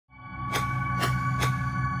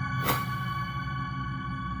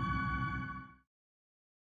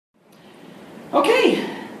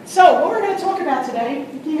So, what we're going to talk about today,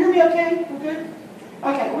 can you hear me okay? We're good?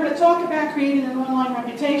 Okay, we're going to talk about creating an online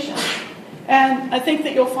reputation. And I think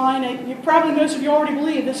that you'll find, most of you already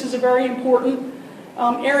believe this is a very important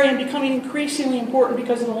area and becoming increasingly important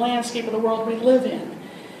because of the landscape of the world we live in.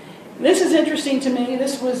 This is interesting to me.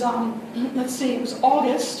 This was, it was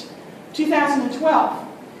August 2012.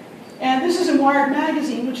 And this is in Wired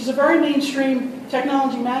Magazine, which is a very mainstream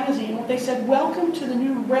technology magazine. What they said, welcome to the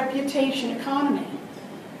new reputation economy.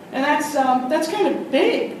 And that's kind of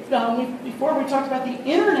big. Before we talked about the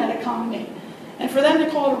internet economy. And for them to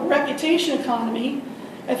call it a reputation economy,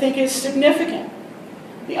 I think is significant.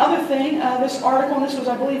 The other thing, this article, and this was,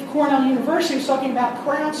 I believe, Cornell University, was talking about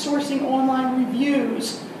crowdsourcing online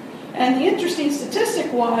reviews. And the interesting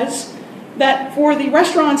statistic was that for the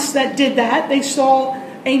restaurants that did that, they saw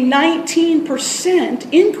a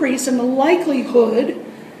 19% increase in the likelihood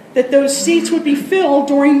that those seats would be filled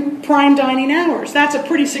during prime dining hours. That's a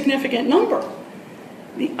pretty significant number.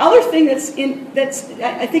 The other thing that's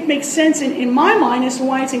I think makes sense in my mind as to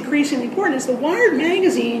why it's increasingly important is the Wired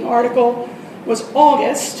Magazine article was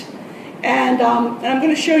August, and I'm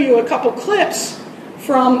going to show you a couple clips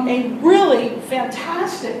from a really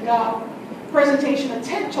fantastic presentation, a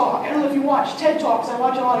TED Talk. I don't know if you watch TED Talks. I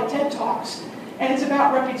watch a lot of TED Talks, and it's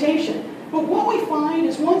about reputation. But what we find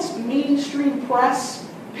is once mainstream press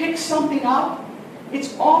picks something up,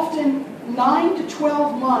 it's often 9 to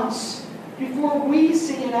 12 months before we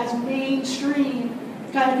see it as mainstream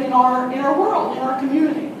kind of in our world, in our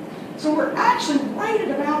community. So we're actually right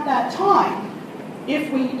at about that time, if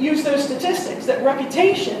we use those statistics, that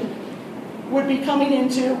reputation would be coming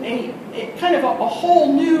into a kind of a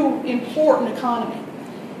whole new important economy.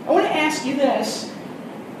 I want to ask you this.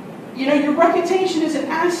 You know, your reputation is an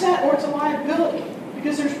asset or it's a liability,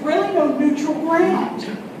 because there's really no neutral ground.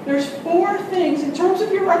 There's four things in terms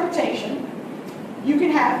of your reputation. You can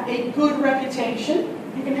have a good reputation.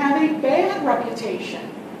 You can have a bad reputation.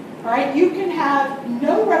 All right? You can have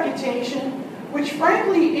no reputation, which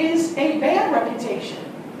frankly is a bad reputation.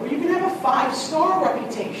 Or you can have a 5-star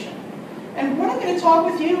reputation. And what I'm going to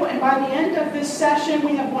talk with you, and by the end of this session,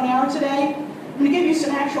 we have 1 hour today, I'm going to give you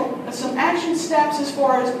some action steps as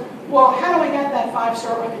far as, well, how do I get that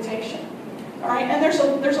 5-star reputation? All right, and there's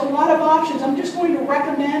a lot of options. I'm just going to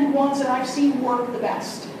recommend ones that I've seen work the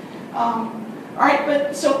best. All right,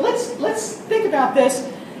 but so let's think about this.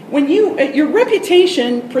 When your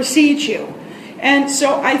reputation precedes you, and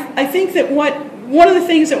so I think that one of the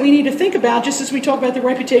things that we need to think about, just as we talk about the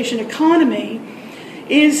reputation economy,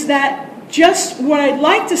 is that just what I'd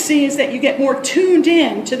like to see is that you get more tuned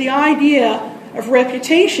in to the idea of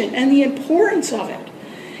reputation and the importance of it.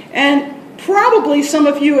 And probably some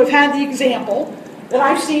of you have had the example that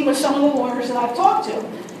I've seen with some of the lawyers that I've talked to,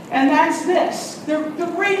 and that's this. They're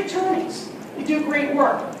great attorneys. They do great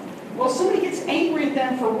work. Well, somebody gets angry at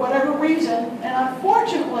them for whatever reason, and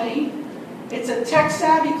unfortunately, it's a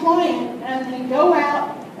tech-savvy client, and they go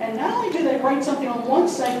out, and not only do they write something on one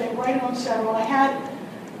site, they write it on several.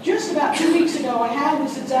 Just about 2 weeks ago, I had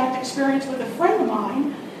this exact experience with a friend of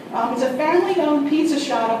mine. It's a family-owned pizza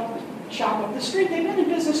shop up the street. They've been in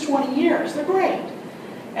business 20 years. They're great.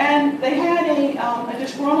 And they had a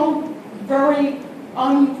disgruntled, very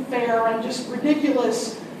unfair and just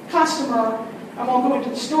ridiculous customer. I won't go into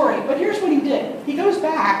the story, but here's what he did. He goes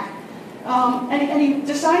back and he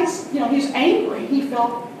decides, he's angry. He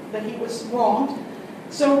felt that he was wronged.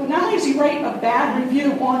 So not only does he write a bad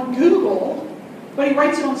review on Google, but he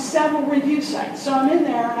writes it on several review sites. So I'm in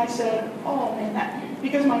there and I said, oh man,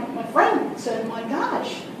 because my friend said, my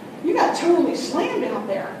gosh, you got totally slammed out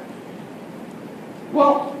there.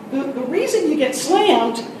 Well, the reason you get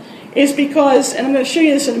slammed is because, and I'm going to show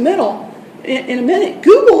you this in a minute,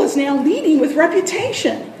 Google is now leading with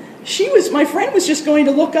reputation. My friend was just going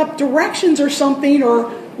to look up directions or something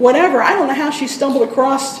or whatever. I don't know how she stumbled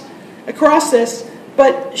across this,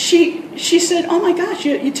 but she said, oh my gosh,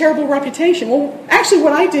 you terrible reputation. Well, actually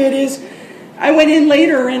what I did is I went in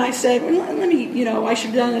later and I said, well, I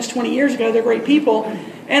should have done this 20 years ago. They're great people.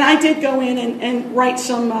 And I did go in and write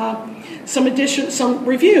some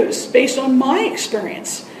reviews based on my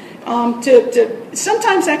experience.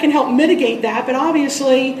 Sometimes that can help mitigate that, but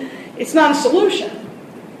obviously it's not a solution.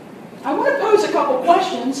 I want to pose a couple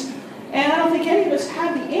questions, and I don't think any of us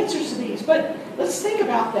have the answers to these, but let's think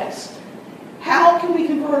about this. How can we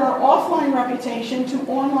convert our offline reputation to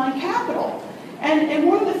online capital? And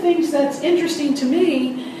one of the things that's interesting to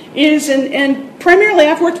me is, and primarily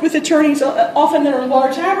I've worked with attorneys often that are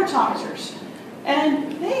large advertisers,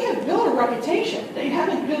 and they have built a reputation. They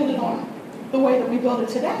haven't built it on the way that we build it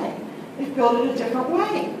today. They've built it a different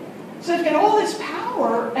way. So they've got all this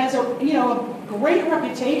power as a great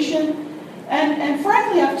reputation. And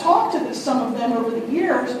frankly, I've talked to some of them over the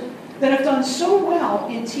years that have done so well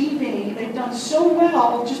in TV. They've done so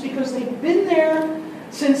well just because they've been there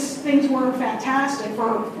since things were fantastic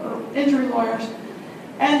for injury lawyers.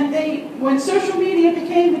 And when social media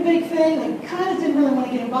became the big thing, they kind of didn't really want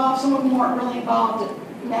to get involved. Some of them aren't really involved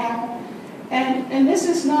now. And this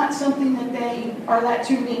is not something that they are that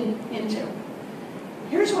tuned into.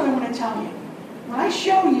 Here's what I want to tell you. When I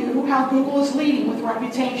show you how Google is leading with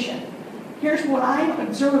reputation, here's what I'm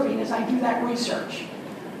observing as I do that research.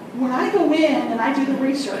 When I go in and I do the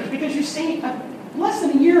research, because you see, less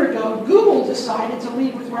than a year ago, Google decided to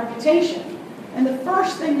lead with reputation. And the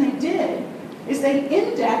first thing they did is they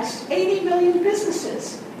indexed 80 million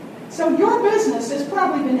businesses. So your business has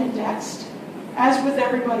probably been indexed, as with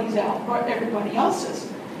everybody else's.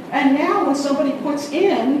 And now when somebody puts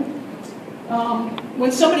in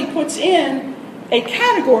a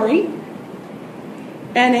category,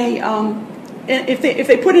 and if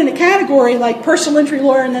they put in a category like personal injury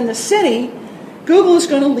lawyer and then the city, Google is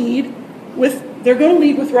going to lead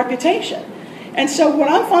with reputation. And so what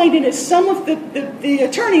I'm finding is some of the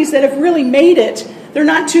attorneys that have really made it, they're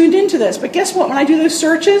not tuned into this. But guess what? When I do those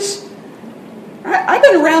searches, I've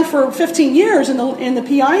been around for 15 years in the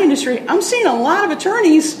PI industry. I'm seeing a lot of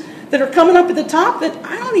attorneys that are coming up at the top that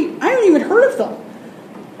I don't even heard of them.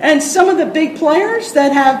 And some of the big players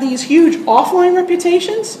that have these huge offline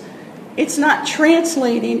reputations, it's not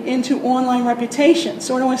translating into online reputation.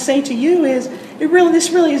 So what I want to say to you is, this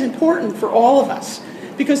really is important for all of us,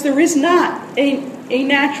 because there is not a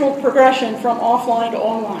natural progression from offline to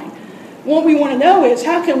online. What we want to know is,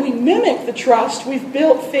 how can we mimic the trust we've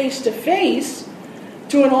built face-to-face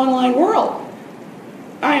to an online world?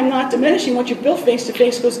 I am not diminishing what you've built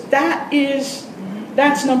face-to-face, because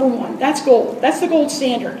that's number one. That's gold. That's the gold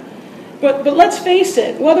standard. But let's face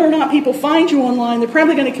it, whether or not people find you online, they're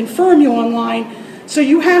probably going to confirm you online, so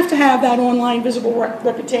you have to have that online visible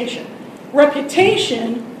reputation.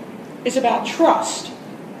 Reputation is about trust.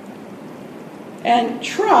 And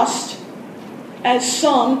trust, as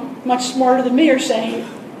some much smarter than me are saying,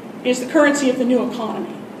 is the currency of the new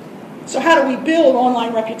economy. So how do we build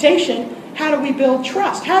online reputation? How do we build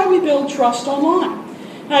trust? How do we build trust online?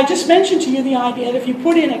 Now, I just mentioned to you the idea that if you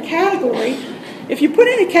put in a category, and if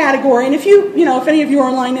any of you are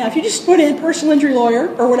online now, if you just put in personal injury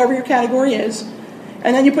lawyer or whatever your category is,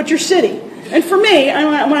 and then you put your city. And for me,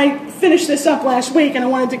 when I finished this up last week and I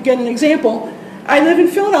wanted to get an example, I live in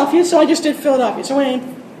Philadelphia, so I just did Philadelphia. So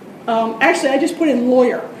I just put in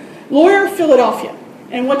lawyer Philadelphia.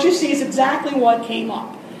 And what you see is exactly what came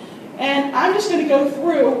up. And I'm just going to go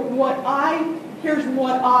through here's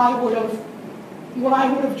what I would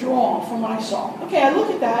have drawn from what I saw. Okay, I look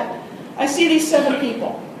at that. I see these 7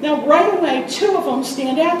 people. Now, right away, 2 of them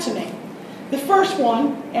stand out to me. The first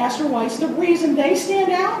one, Astor Weiss, the reason they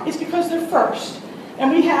stand out is because they're first.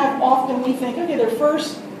 And we think, okay, they're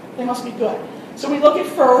first, they must be good. So we look at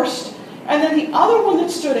first, and then the other one that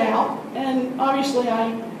stood out, and obviously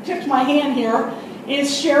I tipped my hand here,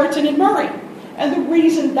 is Sheraton and Murray. And the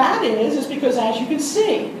reason that is because, as you can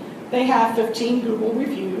see, they have 15 Google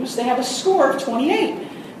reviews. They have a score of 28.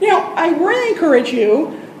 Now, I really encourage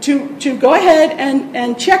you to go ahead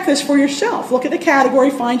and check this for yourself. Look at the category,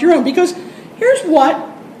 find your own. Because here's what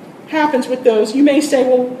happens with those. You may say,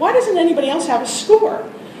 well, why doesn't anybody else have a score?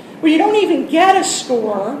 Well, you don't even get a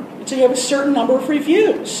score until you have a certain number of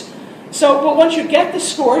reviews. But once you get the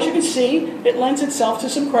score, as you can see, it lends itself to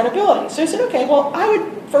some credibility. So I said, okay, well, I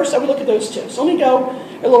would look at those 2. So let me go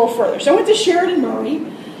a little further. So I went to Sheraton Murray,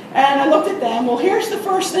 and I looked at them. Well, here's the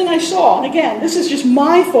first thing I saw. And again, this is just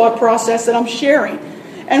my thought process that I'm sharing.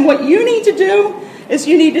 And what you need to do is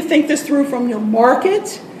you need to think this through from your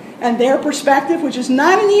market and their perspective, which is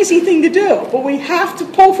not an easy thing to do, but we have to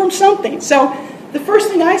pull from something. So the first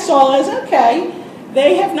thing I saw is, okay,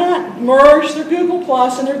 they have not merged their Google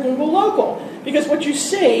Plus and their Google Local. Because what you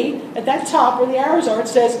see at that top where the arrows are, it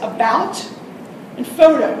says About and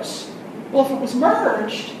Photos. Well, if it was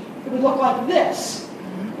merged, it would look like this.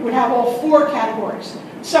 It would have all 4 categories.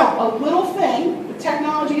 So a little thing, the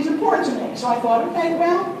technology is important to me. So I thought, okay,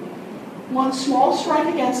 well, one small strike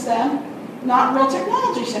against them, not real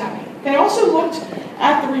technology savvy. I also looked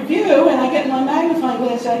at the review, and I get my magnifying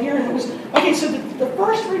glass out here, and it was, okay, so the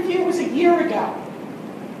first review was a year ago.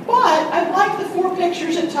 But I like the 4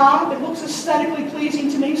 pictures at top. It looks aesthetically pleasing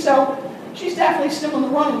to me, so she's definitely still in the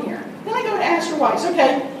running here. Then I go to Astor Weiss.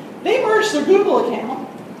 Okay, they merged their Google account.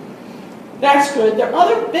 That's good. Their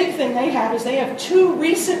other big thing they have is they have 2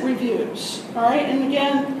 recent reviews. All right, and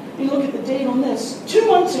again, you look at the date on this, 2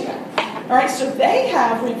 months ago. All right, so they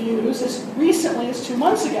have reviews as recently as 2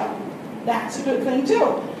 months ago. That's a good thing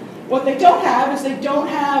too. What they don't have is they don't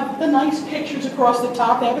have the nice pictures across the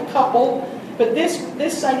top. They have a couple, but this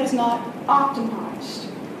site is not optimized.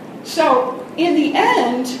 So in the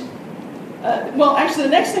end, well, actually, the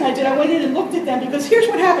next thing I did, I went in and looked at them, because here's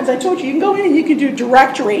what happens. I told you, you can go in and you can do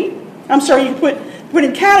directory. I'm sorry, you can put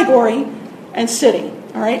in category and city.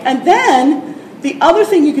 All right, and then the other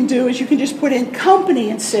thing you can do is you can just put in company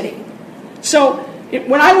and city. So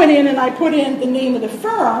when I went in and I put in the name of the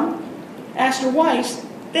firm, Astor Weiss,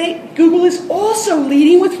 Google is also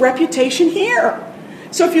leading with reputation here.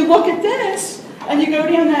 So if you look at this and you go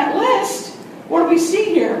down that list, what do we see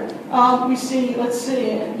here? We see, let's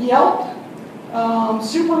see, Yelp,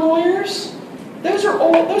 Super Lawyers. Those are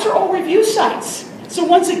all review sites. So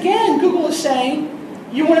once again, Google is saying,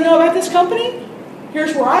 you want to know about this company?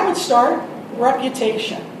 Here's where I would start,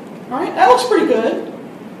 reputation. All right, that looks pretty good.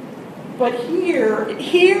 But here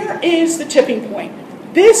is the tipping point.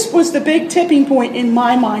 This was the big tipping point in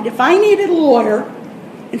my mind. If I needed a lawyer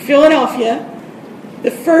in Philadelphia,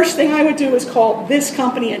 the first thing I would do is call this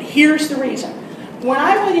company, and here's the reason. When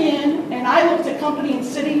I went in and I looked at company and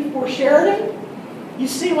city for Sheridan, you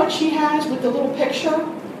see what she has with the little picture?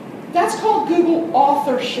 That's called Google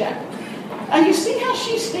authorship. And you see how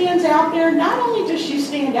she stands out there? Not only does she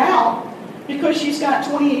stand out because she's got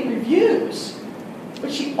 28 reviews,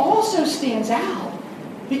 but she also stands out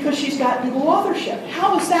because she's got Google authorship.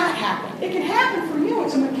 How does that happen? It can happen for you.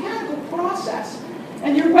 It's a mechanical process.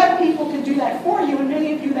 And your web people can do that for you, and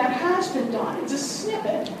many of you that has been done. It's a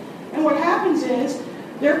snippet. And what happens is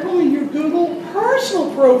they're pulling your Google personal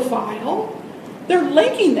profile, they're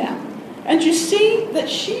linking them. And you see that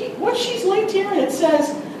what she's linked here, and it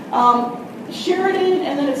says Sheridan,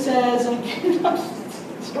 and then it says, and again, I'm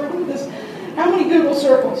struggling with this, how many Google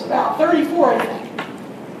circles? About 34, I think.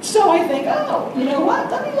 So I think, oh, you know what?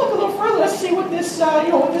 Let me look a little further. Let's see what this,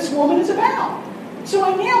 what this woman is about. So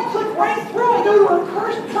I now click right through. I go to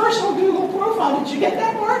her personal Google profile. Did you get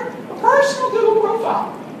that part? A personal Google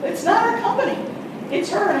profile. It's not her company. It's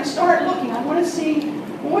her. And I start looking. I want to see,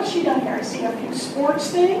 well, what's she done here? I see a few sports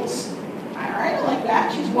things. All right, I like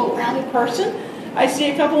that. She's a well-rounded person. I see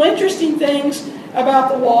a couple interesting things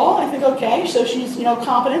about the wall. I think, okay, so she's,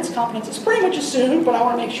 competence. Competence is pretty much assumed, but I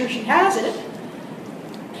want to make sure she has it.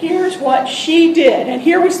 Here's what she did, and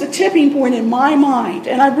here was the tipping point in my mind,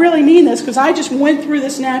 and I really mean this because I just went through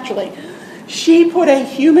this naturally. She put a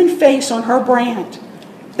human face on her brand.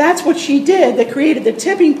 That's what she did that created the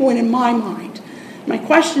tipping point in my mind. My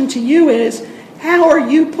question to you is, how are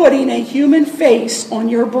you putting a human face on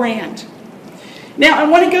your brand? Now, I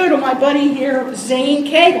want to go to my buddy here, Zane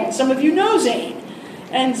Cagle. Some of you know Zane,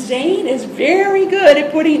 and Zane is very good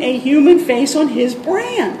at putting a human face on his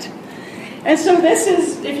brand. And so this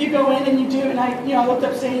is, if you go in and you do, and I looked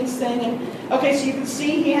up Zane's thing, and okay, so you can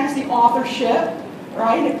see he has the authorship,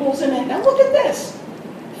 right? It pulls him in. Now look at this,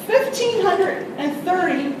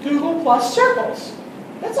 1,530 Google Plus circles.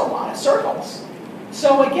 That's a lot of circles.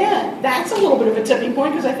 So again, that's a little bit of a tipping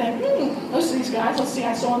point because I think, most of these guys, let's see,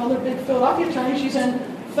 I saw another big Philadelphia attorney, she's in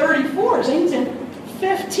 34, Zane's in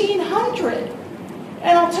 1,500.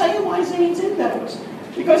 And I'll tell you why Zane's in those.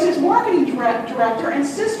 Because his marketing director and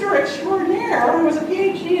sister extraordinaire, who has a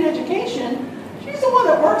PhD in education, she's the one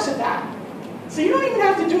that works at that. So you don't even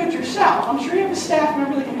have to do it yourself. I'm sure you have a staff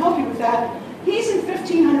member that can help you with that. He's in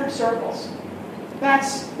 1,500 circles.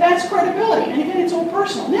 That's credibility. And again, it's all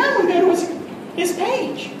personal. Now we go to his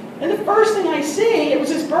page. And the first thing I see, it was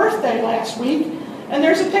his birthday last week, and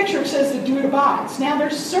there's a picture that says the dude abides. Now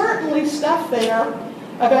there's certainly stuff there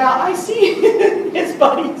about, I see his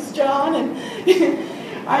buddies, John, and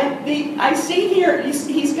I see here,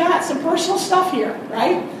 he's got some personal stuff here,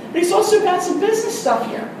 right? But he's also got some business stuff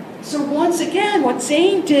here. So once again, what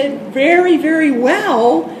Zane did very, very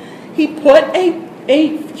well, he put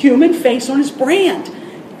a human face on his brand.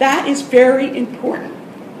 That is very important.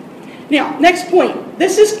 Now, next point.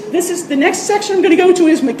 This is the next section I'm going to go to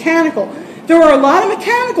is mechanical. There are a lot of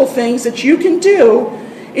mechanical things that you can do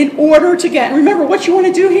in order to get. Remember, what you want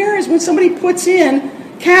to do here is when somebody puts in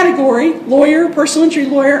category, lawyer, personal injury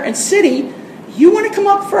lawyer, and city, you want to come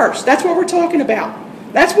up first. That's what we're talking about.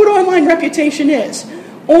 That's what online reputation is.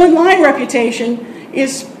 Online reputation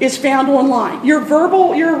is found online. Your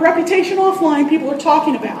reputation offline, people are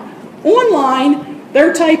talking about. Online,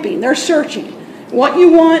 they're typing, they're searching. What you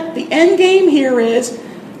want, the end game here is,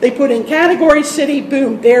 they put in category, city,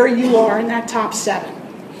 boom, there you are in that top 7.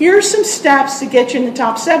 Here's some steps to get you in the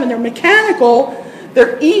top 7. They're mechanical,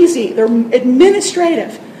 they're easy, they're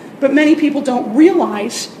administrative, but many people don't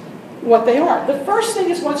realize what they are. The first thing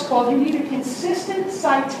is what's called, you need a consistent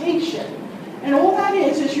citation. And all that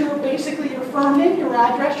is basically your firm name, your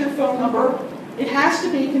address, your phone number. It has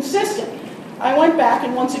to be consistent. I went back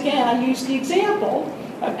and once again I used the example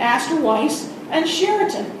of Astor Weiss and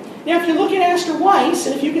Sheraton. Now if you look at Astor Weiss,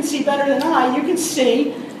 and if you can see better than I, you can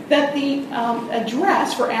see that the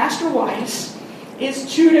address for Astor Weiss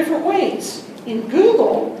is two different ways. In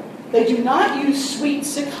Google, they do not use Suite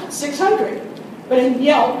 600, but in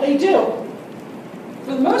Yelp, they do.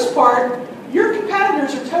 For the most part, your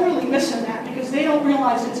competitors are totally missing that because they don't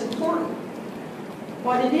realize it's important.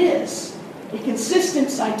 But it is. A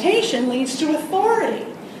consistent citation leads to authority.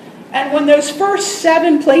 And when those first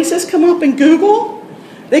 7 places come up in Google,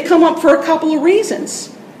 they come up for a couple of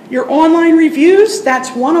reasons. Your online reviews,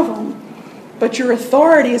 that's one of them. But your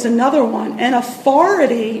authority is another one. And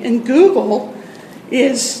authority in Google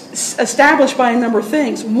is established by a number of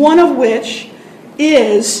things, one of which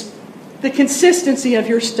is the consistency of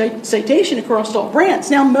your citation across all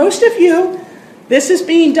brands. Now, most of you, this is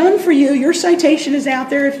being done for you. Your citation is out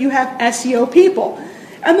there if you have SEO people.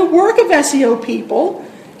 And the work of SEO people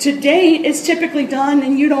to date is typically done,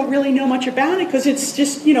 and you don't really know much about it because it's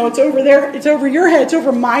just, it's over there, it's over your head, it's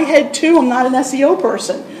over my head too. I'm not an SEO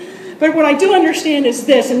person. But what I do understand is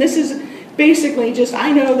this, and this is basically just,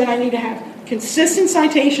 I know that I need to have consistent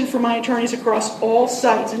citation for my attorneys across all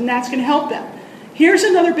sites, and that's going to help them. Here's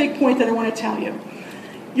another big point that I want to tell you.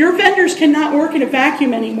 Your vendors cannot work in a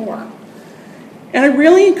vacuum anymore. And I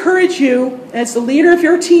really encourage you, as the leader of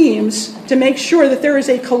your teams, to make sure that there is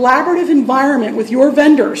a collaborative environment with your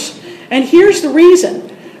vendors. And here's the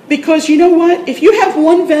reason. Because you know what? If you have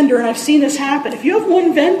one vendor, and I've seen this happen, if you have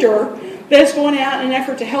one vendor that's going out in an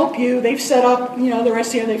effort to help you, they've set up, the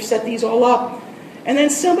rest of you, they've set these all up, and then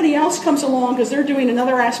somebody else comes along because they're doing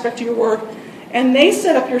another aspect of your work, and they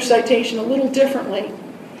set up your citation a little differently,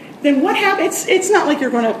 then what happens? It's not like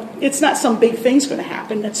it's not some big thing's going to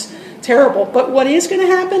happen that's terrible. But what is going to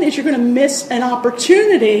happen is you're going to miss an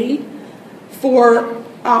opportunity for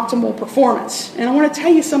optimal performance. And I want to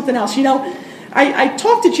tell you something else. I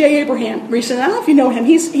talked to Jay Abraham recently. I don't know if you know him.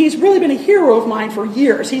 He's really been a hero of mine for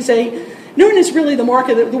years. He's known as really the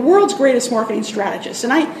world's greatest marketing strategist.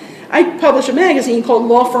 And I published a magazine called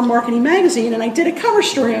Law Firm Marketing Magazine, and I did a cover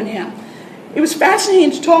story on him. It was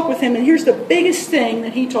fascinating to talk with him, and here's the biggest thing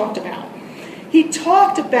that he talked about. He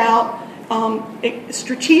talked about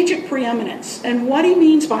strategic preeminence, and what he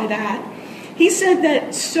means by that, he said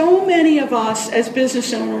that so many of us as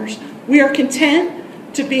business owners, we are content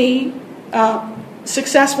to be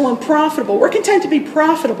successful and profitable. We're content to be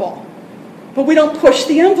profitable, but we don't push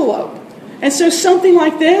the envelope. And so something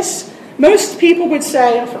like this, most people would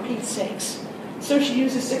say, oh, for Pete's sakes, so she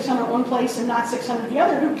uses 600 one place and not 600 the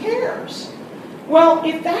other, who cares? Well,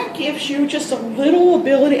 if that gives you just a little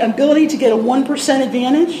ability to get a 1%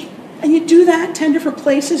 advantage, and you do that 10 different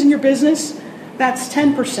places in your business, that's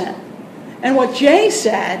 10%. And what Jay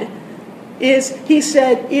said is, he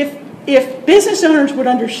said, if business owners would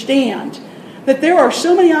understand that there are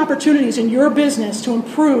so many opportunities in your business to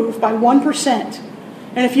improve by 1%,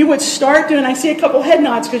 and if you would start doing, I see a couple head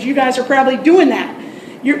nods because you guys are probably doing that.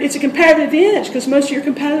 It's a competitive advantage because most of your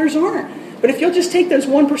competitors aren't. But if you'll just take those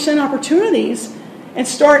 1% opportunities and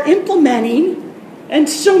start implementing, and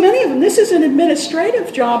so many of them, this is an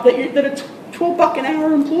administrative job that a $12 an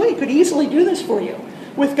hour employee could easily do this for you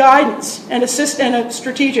with guidance and a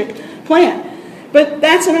strategic plan. But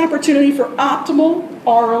that's an opportunity for optimal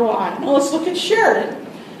ROI. Now let's look at Sheraton.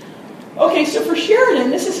 Okay, so for Sheraton,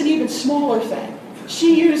 this is an even smaller thing.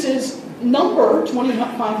 She uses number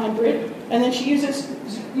 2500, and then she uses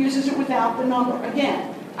it without the number.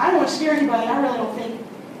 Again, I don't want to scare anybody. I really don't think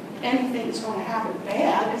anything is going to happen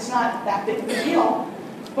bad. It's not that big of a deal.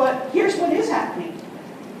 But here's what is happening.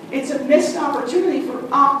 It's a missed opportunity for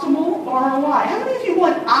optimal ROI. How many of you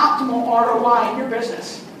want optimal ROI in your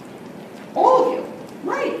business? All of you.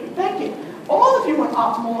 Right. Thank you. All of you want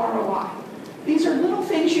optimal ROI. These are little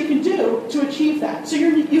things you can do to achieve that. So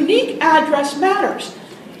your unique address matters.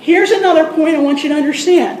 Here's another point I want you to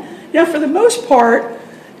understand. Now, for the most part,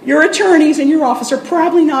 your attorneys in your office are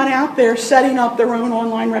probably not out there setting up their own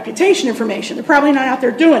online reputation information. They're probably not out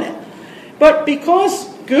there doing it. But because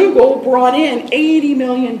Google brought in 80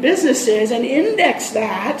 million businesses and indexed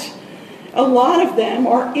that, a lot of them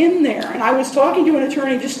are in there. And I was talking to an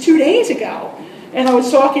attorney just 2 days ago, and I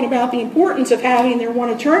was talking about the importance of having their one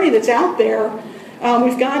attorney that's out there.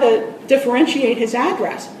 We've got to differentiate his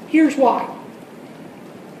address. Here's why.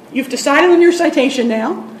 You've decided on your citation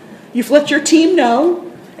now. You've let your team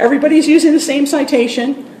know. Everybody's using the same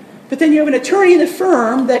citation. But then you have an attorney in the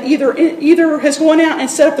firm that either has gone out and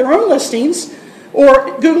set up their own listings,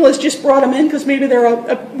 or Google has just brought them in because maybe they're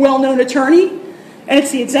a well-known attorney. And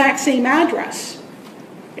it's the exact same address.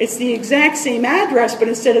 It's the exact same address, but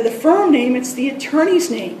instead of the firm name, it's the attorney's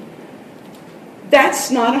name. That's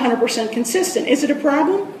not 100% consistent. Is it a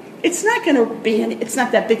problem? It's not going to be, it's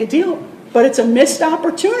not that big a deal, but it's a missed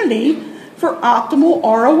opportunity for optimal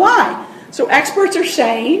ROI. So experts are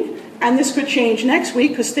saying, and this could change next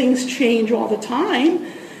week because things change all the time,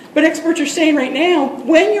 but experts are saying right now,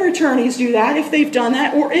 when your attorneys do that, if they've done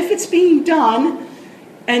that, or if it's being done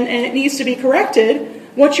and it needs to be corrected,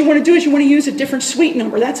 what you want to do is you want to use a different suite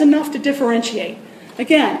number. That's enough to differentiate.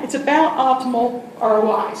 Again, it's about optimal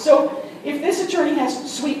ROI. So if this attorney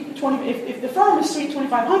has suite 20, if the firm is suite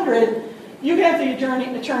 2500, you can have the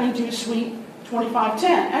attorney do suite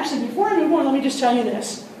 2510. Actually, before I move on, let me just tell you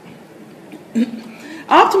this.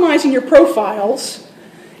 Optimizing your profiles,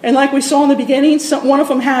 and like we saw in the beginning, one of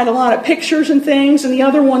them had a lot of pictures and things, and the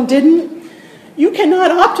other one didn't. You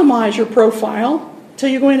cannot optimize your profile until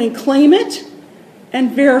you go in and claim it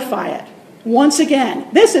and verify it. Once again,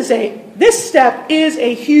 this step is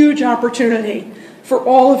a huge opportunity for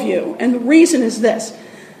all of you, and the reason is this.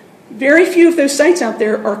 Very few of those sites out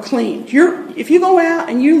there are claimed. If you go out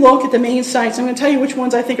and you look at the main sites, I'm going to tell you which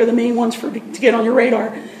ones I think are the main ones to get on your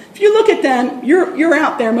radar. If you look at them, you're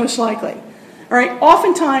out there most likely. All right.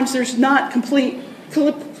 Oftentimes, there's not completely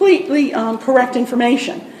correct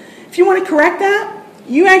information. If you want to correct that,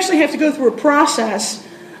 you actually have to go through a process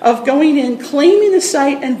of going in, claiming the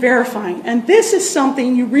site, and verifying. And this is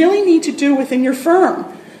something you really need to do within your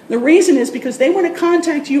firm. The reason is because they want to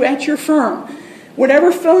contact you at your firm.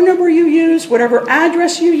 Whatever phone number you use, whatever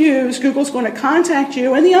address you use, Google's going to contact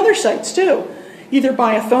you, and the other sites too, either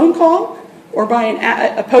by a phone call or by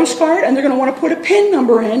a postcard, and they're going to want to put a PIN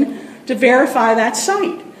number in to verify that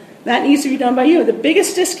site. That needs to be done by you. The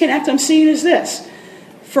biggest disconnect I'm seeing is this.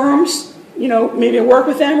 Firms, maybe I work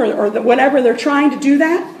with them or whatever, they're trying to do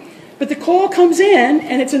that, but the call comes in,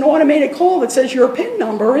 and it's an automated call that says your PIN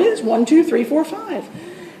number is 12345.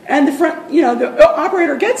 And the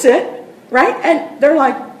operator gets it, right? And they're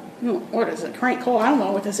like, what is it? Crank call? I don't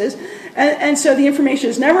know what this is. And so the information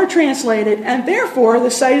is never translated, and therefore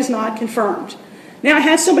the site is not confirmed. Now, I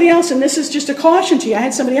had somebody else, and this is just a caution to you, I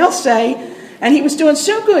had somebody else say, and he was doing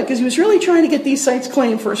so good because he was really trying to get these sites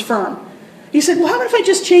claimed for his firm. He said, well, how about if I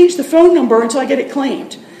just change the phone number until I get it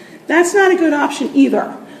claimed? That's not a good option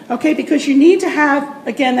either, okay? Because you need to have,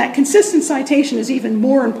 again, that consistent citation is even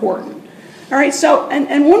more important. All right, so,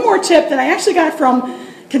 and one more tip that I actually got from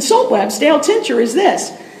ConsultWeb's Dale Tincher is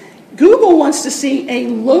this. Google wants to see a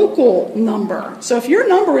local number. So if your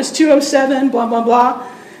number is 207, blah, blah, blah,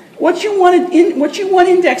 what you want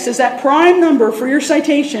indexed as that prime number for your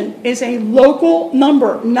citation is a local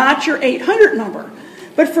number, not your 800 number.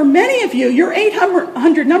 But for many of you, your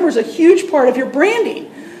 800 number is a huge part of your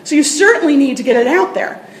branding. So you certainly need to get it out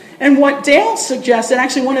there. And what Dale suggested,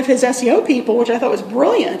 actually one of his SEO people, which I thought was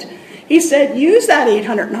brilliant, he said use that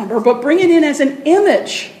 800 number, but bring it in as an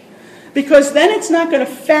image, because then it's not going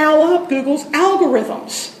to foul up Google's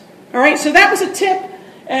algorithms. All right, so that was a tip,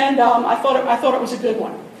 and I thought it was a good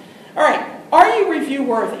one. All right, are you review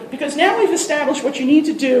worthy? Because now we've established what you need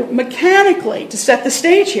to do mechanically to set the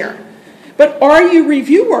stage here. But are you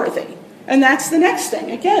review worthy? And that's the next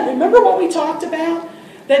thing. Again, remember what we talked about?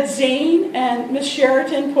 That Zane and Miss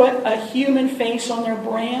Sheraton put a human face on their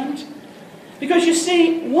brand? Because you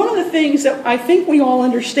see, one of the things that I think we all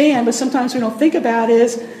understand, but sometimes we don't think about,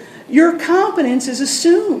 is your competence is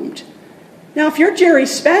assumed. Now, if you're Jerry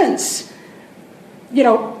Spence,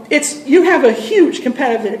 you have a huge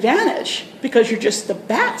competitive advantage because you're just the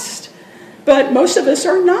best. But most of us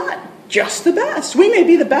are not just the best. We may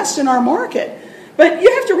be the best in our market, but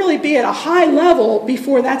you have to really be at a high level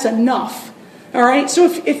before that's enough. All right? So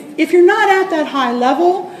if you're not at that high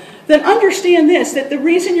level, then understand this, that the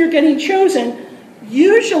reason you're getting chosen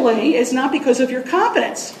usually is not because of your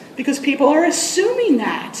competence, because people are assuming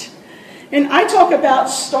that. And I talk about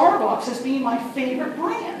Starbucks as being my favorite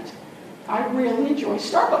brand. I really enjoy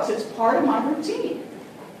Starbucks. It's part of my routine.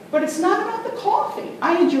 But it's not about the coffee.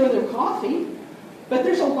 I enjoy their coffee, but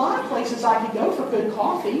there's a lot of places I could go for good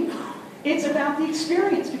coffee. It's about the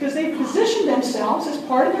experience, because they've positioned themselves as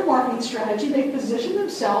part of their marketing strategy. They've positioned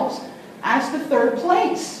themselves as the third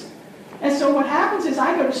place. And so what happens is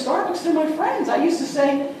I go to Starbucks, they're my friends. I used to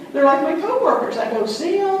say they're like my coworkers. I go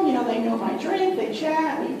see them, they know my drink, they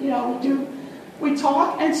chat, we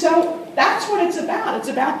talk. And so that's what it's about. It's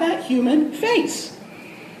about that human face.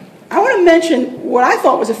 I want to mention what I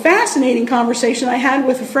thought was a fascinating conversation I had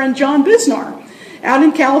with a friend, John Bisnar, out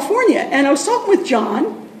in California. And I was talking with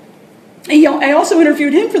John. And, I also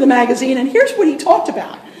interviewed him for the magazine, and here's what he talked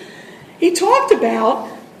about. He talked about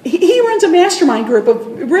he runs a mastermind group of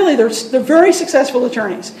really they're very successful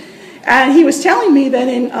attorneys. And he was telling me that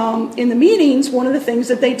in the meetings, one of the things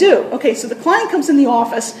that they do, okay, so the client comes in the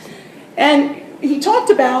office, and he talked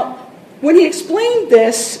about, when he explained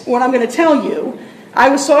this, what I'm going to tell you, I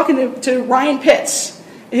was talking to Ryan Pitts,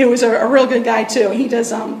 who was a real good guy too. He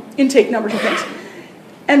does intake numbers and things.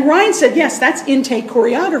 And Ryan said, yes, that's intake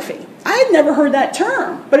choreography. I had never heard that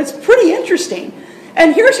term, but it's pretty interesting.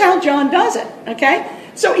 And here's how John does it, okay?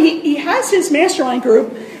 So he has his mastermind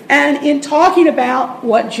group, and in talking about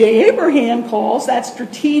what Jay Abraham calls that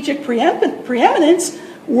strategic preeminence,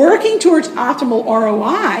 working towards optimal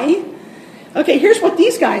ROI, okay, here's what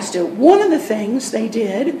these guys do. One of the things they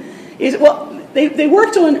did is, well, they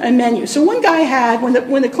worked on a menu. So one guy had,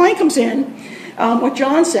 when the client comes in, what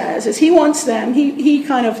John says is he wants them, he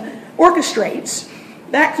kind of orchestrates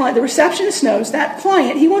that client, the receptionist knows that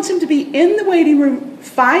client, he wants him to be in the waiting room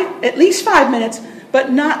at least 5 minutes,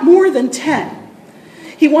 but not more than 10.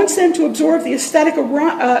 He wants them to absorb the aesthetic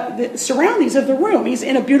the surroundings of the room. He's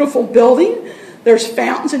in a beautiful building. There's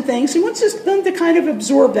fountains and things. He wants them to kind of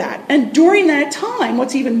absorb that. And during that time,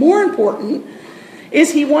 what's even more important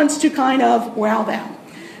is he wants to kind of wow them.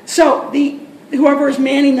 So whoever is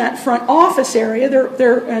manning that front office area,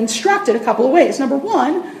 they're instructed a couple of ways. Number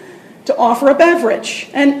one, to offer a beverage.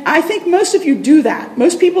 And I think most of you do that.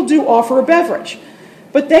 Most people do offer a beverage.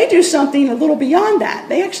 But they do something a little beyond that.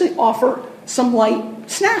 They actually offer some light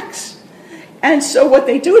snacks. And so what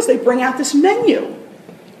they do is they bring out this menu.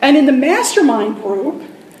 And in the mastermind group,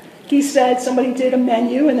 he said somebody did a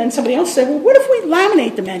menu, and then somebody else said, well, what if we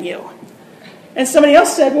laminate the menu? And somebody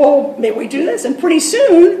else said, well, maybe we do this. And pretty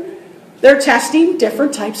soon, they're testing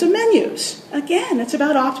different types of menus. Again, it's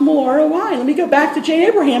about optimal ROI. Let me go back to Jay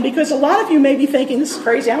Abraham, because a lot of you may be thinking, this is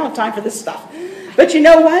crazy, I don't have time for this stuff. But you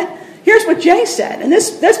know what? Here's what Jay said, and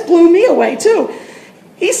this blew me away too.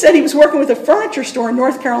 He said he was working with a furniture store in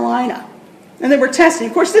North Carolina, and they were testing.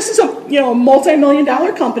 Of course, this is a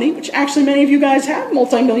multi-million-dollar company, which actually many of you guys have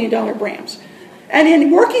multi-million-dollar brands. And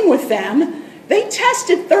in working with them, they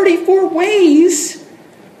tested 34 ways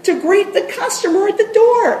to greet the customer at the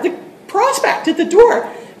door, the prospect at the door.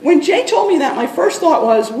 When Jay told me that, my first thought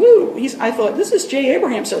was, woo, I thought, this is Jay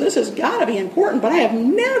Abraham, so this has got to be important, but I have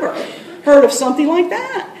never heard of something like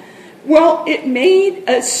that. Well, it made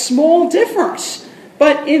a small difference,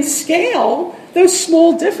 but in scale, those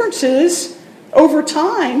small differences over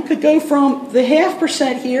time could go from the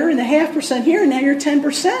 0.5% here and the 0.5% here, and now you're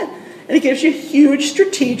 10%. And it gives you a huge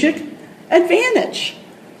strategic advantage.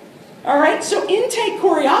 All right, so intake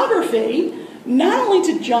choreography, not only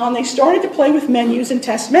did John, they started to play with menus and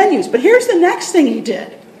test menus, but here's the next thing he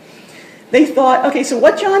did. They thought, okay, so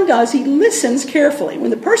what John does, he listens carefully. When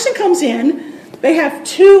the person comes in, they have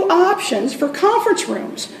two options for conference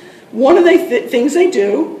rooms. One of the things they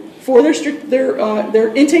do for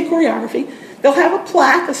their intake choreography, they'll have a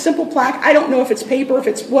plaque, a simple plaque. I don't know if it's paper, if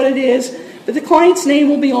it's what it is, but the client's name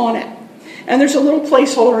will be on it. And there's a little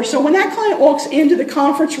placeholder. So when that client walks into the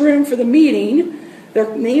conference room for the meeting,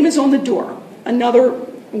 their name is on the door. Another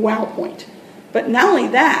wow point. But not only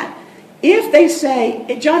that, if they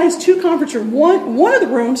say, John has two conference rooms. One of the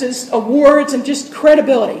rooms is awards and just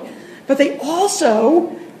credibility. But they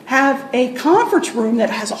also have a conference room that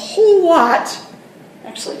has a whole lot.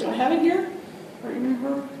 Actually, do I have it here?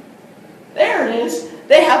 Remember? There it is.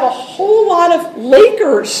 They have a whole lot of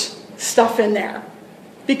Lakers stuff in there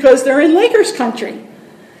because they're in Lakers country.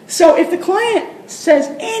 So if the client says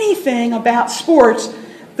anything about sports,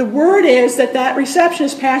 the word is that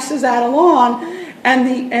receptionist passes that along,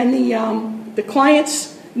 and the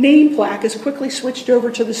client's name plaque is quickly switched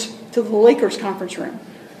over to the Lakers conference room.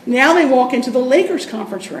 Now they walk into the Lakers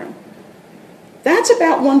conference room. That's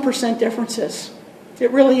about 1% differences. It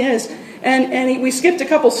really is. And we skipped a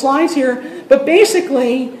couple slides here, but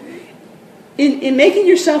basically, in making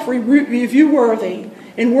yourself review-worthy,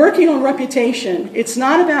 in working on reputation, it's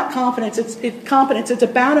not about competence. It's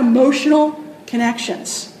about emotional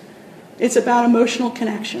connections. It's about emotional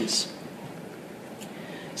connections.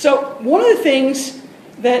 So one of the things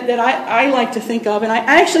that I like to think of, and I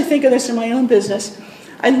actually think of this in my own business,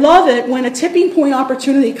 I love it when a tipping point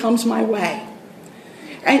opportunity comes my way.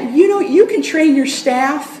 And you can train your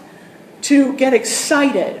staff to get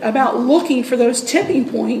excited about looking for those tipping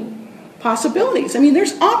point possibilities. I mean,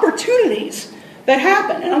 there's opportunities that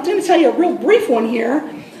happen. And I'm going to tell you a real brief one here.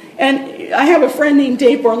 And I have a friend named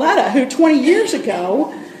Dave Barletta who 20 years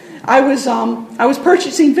ago, I was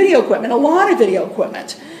purchasing video equipment, a lot of video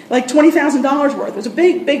equipment, like $20,000 worth. It was a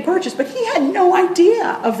big purchase, but he had no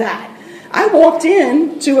idea of that. I walked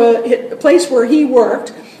in to a place where he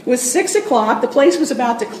worked. It was 6 o'clock. The place was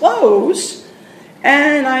about to close.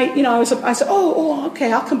 And I said,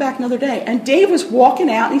 okay, I'll come back another day. And Dave was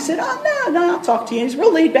walking out, and he said, oh, no, I'll talk to you. He's a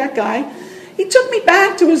real laid-back guy. He took me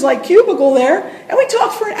back to his cubicle there, and we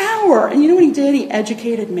talked for an hour. And you know what he did? He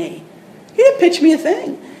educated me. He didn't pitch me a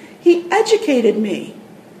thing. He educated me.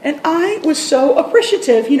 And I was so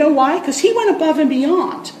appreciative. You know why? Because he went above and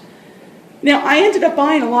beyond. Now, I ended up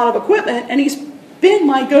buying a lot of equipment, and he's been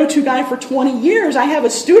my go-to guy for 20 years. I have a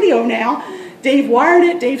studio now. Dave wired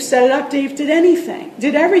it. Dave set it up. Dave did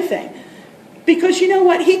everything. Because you know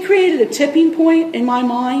what? He created a tipping point in my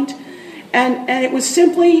mind, and it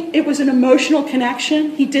was an emotional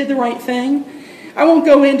connection. He did the right thing. I won't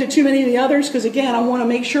go into too many of the others because, again, I want to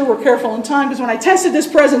make sure we're careful on time, because when I tested this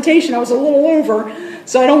presentation, I was a little over,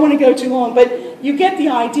 so I don't want to go too long. But you get the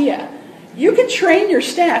idea. You can train your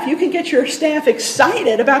staff. You can get your staff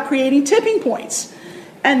excited about creating tipping points.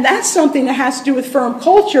 And that's something that has to do with firm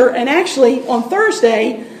culture. And actually, on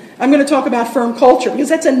Thursday, I'm going to talk about firm culture, because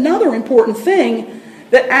that's another important thing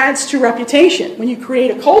that adds to reputation when you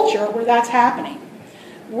create a culture where that's happening.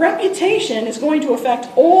 Reputation is going to affect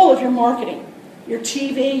all of your marketing, your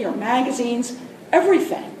TV, your magazines,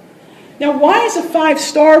 everything. Now, why is a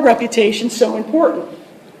 5-star reputation so important?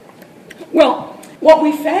 Well, what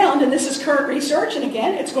we found, and this is current research, and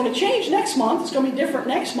again, it's going to change next month. It's going to be different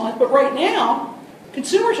next month. But right now,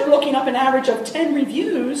 consumers are looking up an average of 10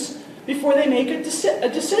 reviews before they make a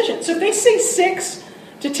decision. So if they see 6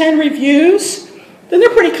 to 10 reviews, then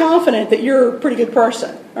they're pretty confident that you're a pretty good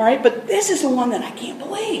person. All right? But this is the one that I can't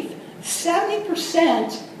believe.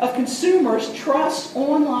 70% of consumers trust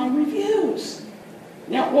online reviews.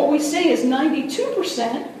 Now, what we see is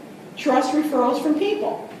 92% trust referrals from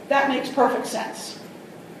people. That makes perfect sense.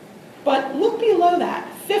 But look below that.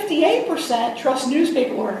 58% trust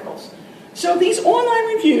newspaper articles. So these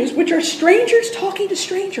online reviews, which are strangers talking to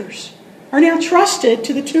strangers, are now trusted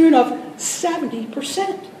to the tune of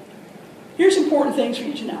 70%. Here's important things for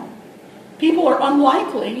you to know. People are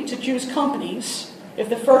unlikely to choose companies if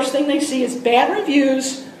the first thing they see is bad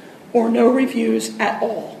reviews or no reviews at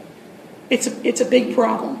all. It's a big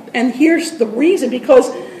problem. And here's the reason, because,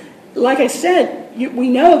 like I said, we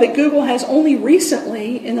know that Google has only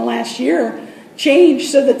recently, in the last year, changed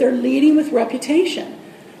so that they're leading with reputation.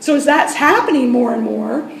 So as that's happening more and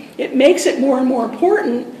more, it makes it more and more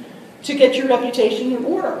important to get your reputation in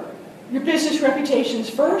order. Your business reputation is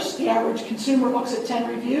first. The average consumer looks at 10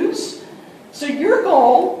 reviews. So your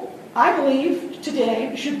goal, I believe,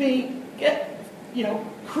 today should be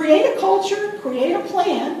create a culture, create a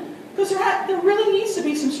plan, because there really needs to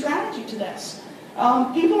be some strategy to this.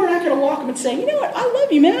 People are not going to walk up and say, you know what, I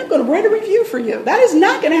love you, man, I'm going to write a review for you. That is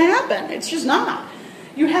not going to happen. It's just not.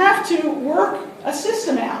 You have to work a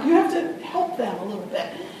system out. You have to help them a little bit.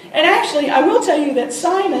 And actually, I will tell you that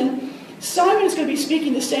Simon is going to be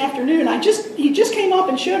speaking this afternoon. He just came up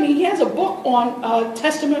and showed me. He has a book on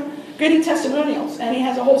creating testimonials, and he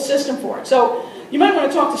has a whole system for it. So you might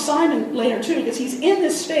want to talk to Simon later, too, because he's in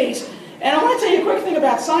this space. And I want to tell you a quick thing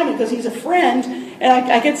about Simon, because he's a friend,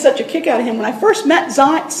 and I get such a kick out of him. When I first met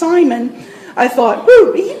Simon, I thought,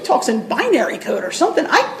 ooh, he talks in binary code or something.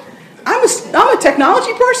 I'm a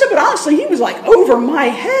technology person, but honestly, he was like over my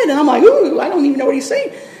head, and I'm like, ooh, I don't even know what he's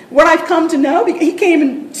saying. What I've come to know, he came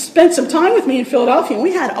and spent some time with me in Philadelphia, and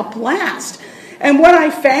we had a blast. And what I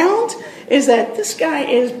found is that this guy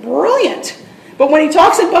is brilliant. But when he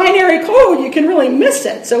talks in binary code, you can really miss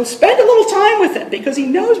it. So spend a little time with him, because he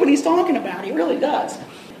knows what he's talking about. He really does.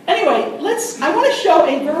 Anyway, I want to show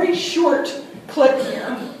a very short clip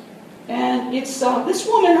here. And it's this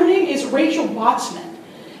woman, her name is Rachel Botsman.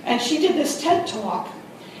 And she did this TED Talk.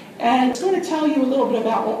 And it's going to tell you a little bit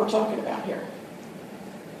about what we're talking about here.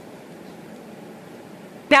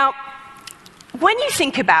 Now, when you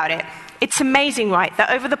think about it, it's amazing, right,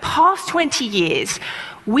 that over the past 20 years,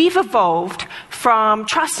 we've evolved from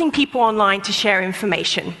trusting people online to share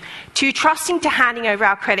information, to trusting to handing over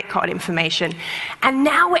our credit card information, and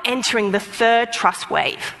now we're entering the third trust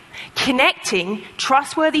wave, connecting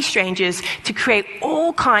trustworthy strangers to create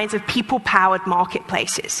all kinds of people-powered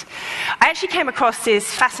marketplaces. I actually came across this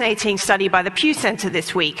fascinating study by the Pew Center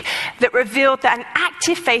this week that revealed that an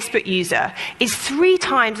active Facebook user is 3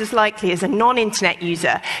 times as likely as a non-internet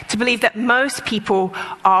user to believe that most people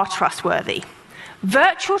are trustworthy.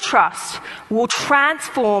 Virtual trust will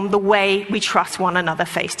transform the way we trust one another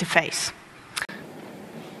face-to-face.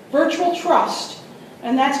 Virtual trust,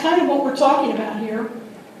 and that's kind of what we're talking about here.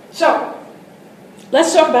 So,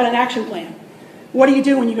 let's talk about an action plan. What do you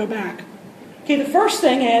do when you go back? Okay, the first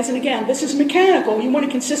thing is, and again, this is mechanical, you want a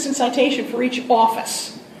consistent citation for each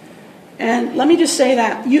office. And let me just say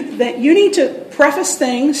that you need to preface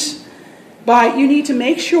things by, you need to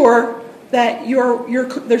make sure that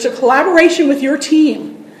there's a collaboration with your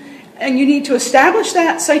team, and you need to establish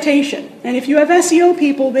that citation. And if you have SEO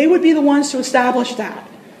people, they would be the ones to establish that.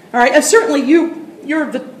 All right, and certainly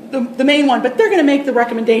you're the main one, but they're going to make the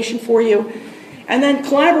recommendation for you. And then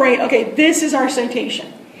collaborate, okay, this is our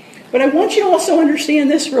citation. But I want you to also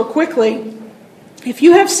understand this real quickly. If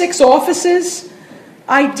you have 6 offices,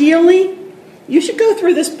 ideally, you should go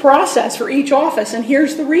through this process for each office, and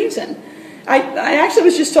here's the reason. I actually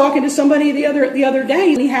was just talking to somebody the other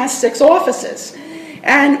day, and he has 6 offices.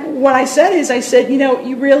 And what I said is, you know,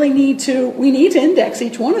 we need to index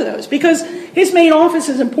each one of those, because his main office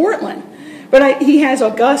is in Portland. But he has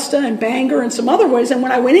Augusta and Bangor and some other ways, and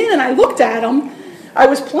when I went in and I looked at him, I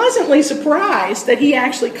was pleasantly surprised that he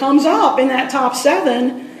actually comes up in that top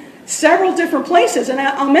 7 several different places. And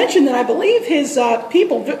I'll mention that I believe his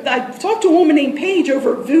people, I talked to a woman named Paige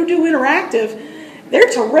over at Voodoo Interactive. They're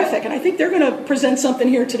terrific, and I think they're going to present something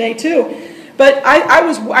here today too. But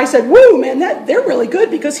I said, woo, man, they're really good,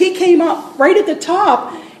 because he came up right at the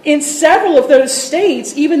top in several of those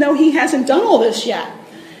states, even though he hasn't done all this yet.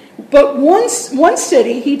 But one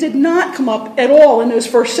city, he did not come up at all in those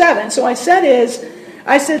first 7. So I said,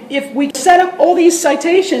 if we set up all these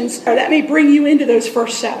citations, that may bring you into those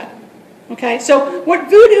first 7. Okay, so what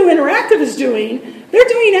Voodoo Interactive is doing, they're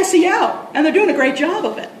doing SEO, and they're doing a great job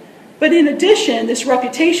of it. But in addition, this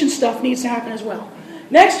reputation stuff needs to happen as well.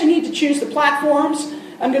 Next, you need to choose the platforms.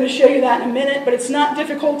 I'm going to show you that in a minute, but it's not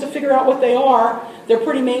difficult to figure out what they are. They're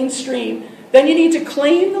pretty mainstream. Then you need to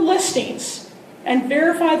claim the listings and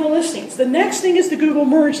verify the listings. The next thing is the Google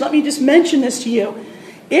merge. Let me just mention this to you.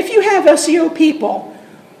 If you have SEO people,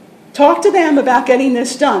 talk to them about getting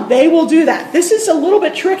this done. They will do that. This is a little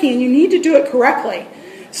bit tricky, and you need to do it correctly.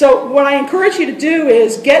 So what I encourage you to do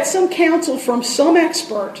is get some counsel from some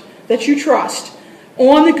expert that you trust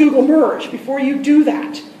on the Google merge before you do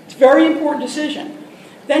that. It's a very important decision.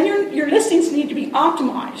 Then your listings need to be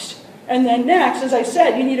optimized. And then next, as I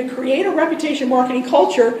said, you need to create a reputation marketing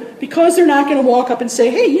culture, because they're not going to walk up and say,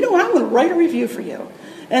 hey, you know what, I'm going to write a review for you.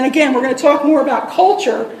 And again, we're going to talk more about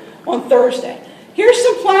culture on Thursday. Here's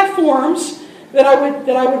some platforms that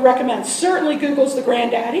I would recommend. Certainly Google's the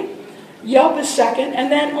granddaddy. Yelp is second.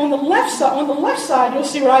 And then on the left side, you'll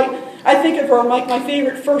see what I think of are my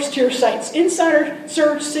favorite first-tier sites. Insider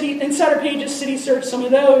Search, Insider Pages, City Search, some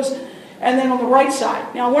of those. And then on the right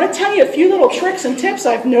side. Now, I want to tell you a few little tricks and tips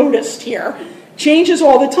I've noticed here. Changes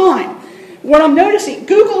all the time. What I'm noticing,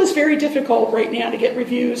 Google is very difficult right now to get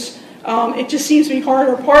reviews. It just seems to be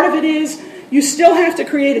harder. Part of it is you still have to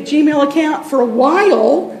create a Gmail account. For a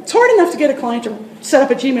while, it's hard enough to get a client to set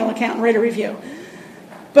up a Gmail account and write a review.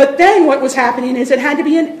 But then what was happening is it had to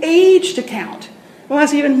be an aged account. Well,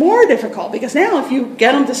 that's even more difficult, because now if you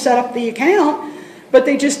get them to set up the account, but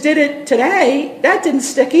they just did it today, that didn't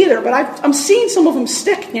stick either. But I'm seeing some of them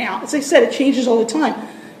stick now. As I said, it changes all the time.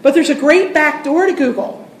 But there's a great back door to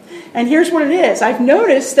Google. And here's what it is. I've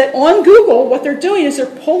noticed that on Google, what they're doing is they're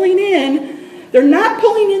not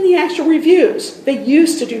pulling in the actual reviews. They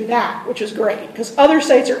used to do that, which is great, because other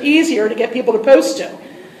sites are easier to get people to post to.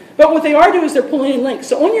 But what they are doing is they're pulling in links.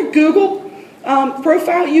 So on your Google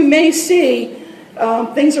profile, you may see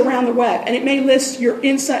things around the web, and it may list your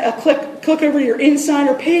click over to your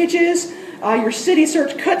insider pages, your city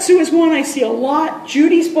search. Kutsu is one I see a lot.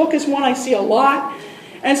 Judy's book is one I see a lot.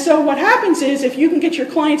 And so what happens is, if you can get your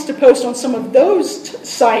clients to post on some of those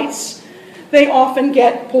sites, they often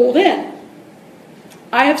get pulled in.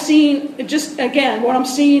 I have seen, just again, what I'm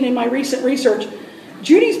seeing in my recent research,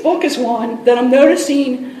 Judy's book is one that I'm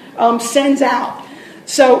noticing sends out.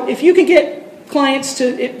 So if you can get clients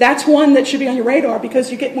to, that's one that should be on your radar,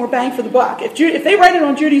 because you get more bang for the buck. If they write it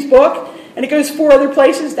on Judy's book and it goes 4 other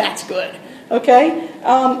places, that's good. Okay?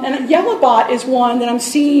 And Yellowbot is one that I'm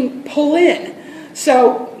seeing pull in.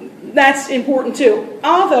 So that's important too.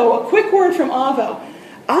 Avvo, a quick word from Avvo.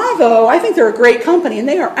 Avvo, I think they're a great company, and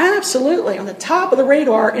they are absolutely on the top of the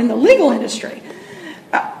radar in the legal industry.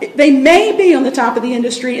 They may be on the top of the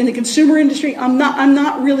industry in the consumer industry. I'm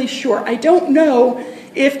not really sure. I don't know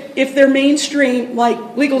if they're mainstream like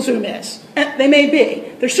LegalZoom is. They may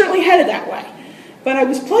be. They're certainly headed that way. But I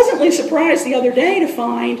was pleasantly surprised the other day to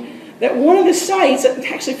find that one of the sites, I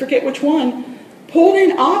actually forget which one, pulled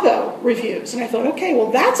in Avvo reviews. And I thought, okay,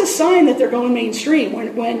 well, that's a sign that they're going mainstream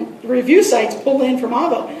when review sites pull in from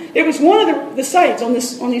Avvo. It was one of the sites on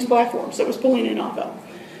these platforms that was pulling in Avvo.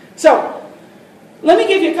 So let me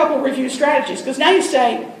give you a couple of review strategies, because now you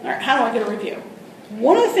say, all right, how do I get a review?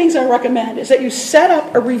 One of the things I recommend is that you set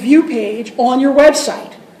up a review page on your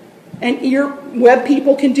website. And your web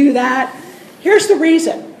people can do that. Here's the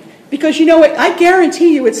reason. Because you know what, I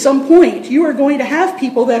guarantee you at some point you are going to have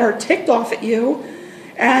people that are ticked off at you,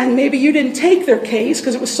 and maybe you didn't take their case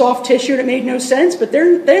because it was soft tissue and it made no sense, but they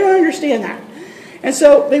don't understand that. And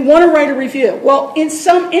so they want to write a review. Well, in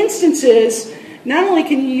some instances, not only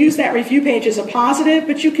can you use that review page as a positive,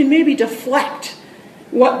 but you can maybe deflect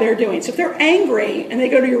what they're doing. So if they're angry and they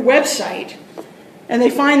go to your website and they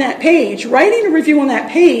find that page, writing a review on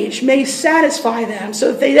that page may satisfy them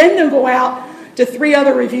so that they then don't go out to 3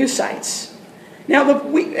 other review sites. Now,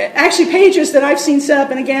 actually pages that I've seen set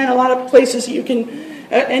up, and again, a lot of places you can,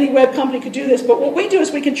 any web company could do this, but what we do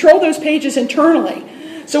is we control those pages internally.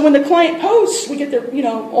 So when the client posts, we get their,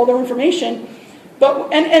 all their information,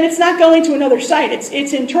 and it's not going to another site, it's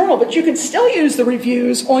internal, but you can still use the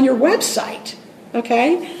reviews on your website,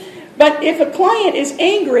 okay? But if a client is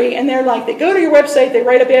angry and they go to your website, they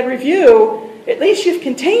write a bad review, at least you've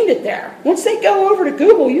contained it there. Once they go over to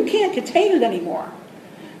Google, you can't contain it anymore.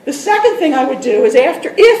 The second thing I would do is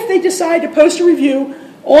if they decide to post a review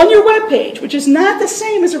on your web page, which is not the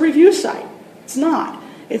same as a review site, it's not.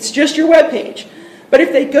 It's just your web page. But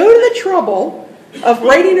if they go to the trouble of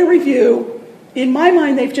writing a review, in my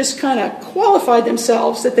mind, they've just kind of qualified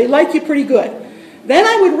themselves that they like you pretty good. Then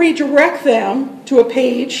I would redirect them to a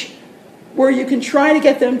page where you can try to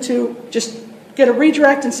get them to just get a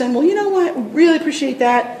redirect and say, well, you know what, really appreciate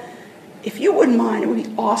that. If you wouldn't mind, it would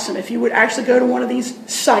be awesome if you would actually go to one of these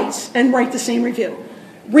sites and write the same review.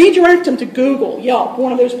 Redirect them to Google, Yelp,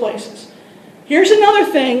 one of those places. Here's another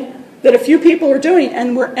thing that a few people are doing,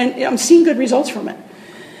 and I'm seeing good results from it.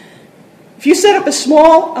 If you set up a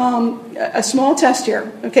small test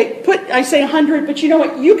here, okay, I say 100, but you know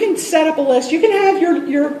what? You can set up a list. You can have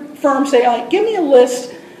your firm say, give me a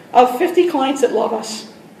list of 50 clients that love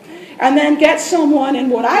us, and then get someone. And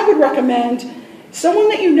what I would recommend, someone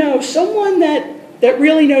that you know, someone that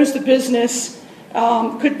really knows the business.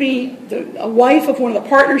 Could be a wife of one of the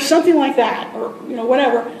partners, something like that, or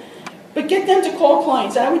whatever. But get them to call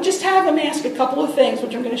clients. And I would just have them ask a couple of things,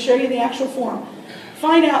 which I'm going to show you in the actual form.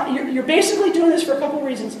 Find out, you're basically doing this for a couple of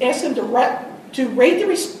reasons. Ask them to rate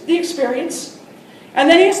the experience, and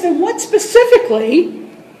then ask them what specifically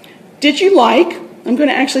did you like. I'm going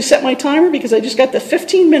to actually set my timer because I just got the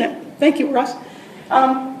 15-minute. Thank you, Russ.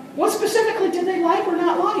 What specifically did they like or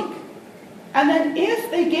not like? And then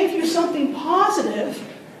if they gave you something positive,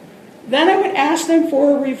 then I would ask them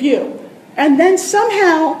for a review. And then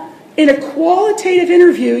somehow, in a qualitative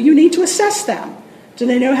interview, you need to assess them. Do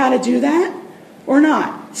they know how to do that or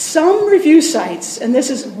not? Some review sites, and this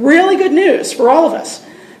is really good news for all of us,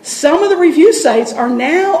 some of the review sites are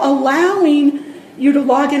now allowing you to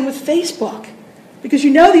log in with Facebook. Because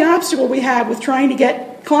you know the obstacle we have with trying to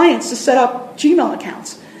get clients to set up Gmail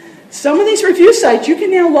accounts. Some of these review sites, you can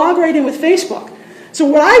now log right in with Facebook. So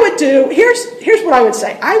what I would do, here's what I would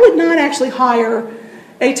say. I would not actually hire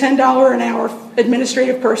a $10 an hour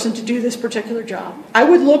administrative person to do this particular job. I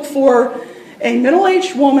would look for a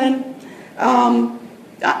middle-aged woman.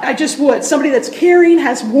 I just would. Somebody that's caring,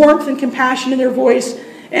 has warmth and compassion in their voice.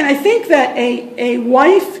 And I think that a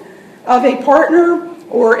wife of a partner,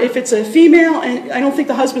 or if it's a female, and I don't think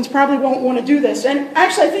the husbands probably won't want to do this. And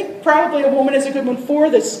actually, I think probably a woman is a good one for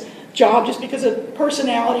this job just because of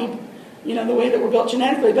personality, the way that we're built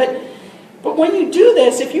genetically. But when you do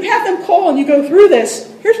this, if you have them call and you go through this,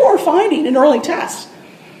 here's what we're finding in early tests.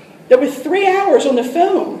 That with 3 hours on the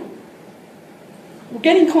phone, we're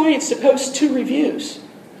getting clients to post 2 reviews.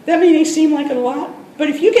 That may seem like it a lot, but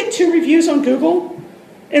if you get 2 reviews on Google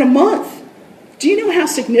in a month, do you know how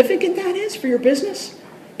significant that is for your business?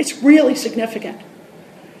 It's really significant.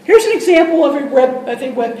 Here's an example of a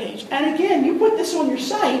web page. And again, you put this on your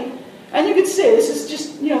site, and you can see, this is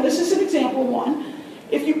just, this is an example one.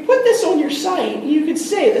 If you put this on your site, you can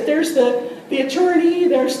see that there's the attorney,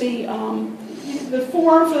 there's the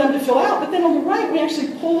form for them to fill out, but then on the right, we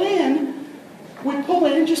actually pull in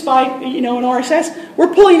just by, an RSS,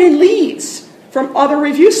 we're pulling in leads from other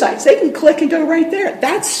review sites. They can click and go right there.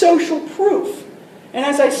 That's social proof. And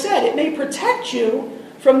as I said, it may protect you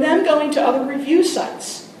from them going to other review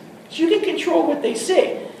sites. So you can control what they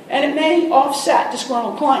see. And it may offset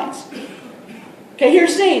disgruntled clients. Okay,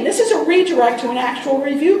 here's Zane. This is a redirect to an actual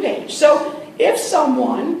review page. So if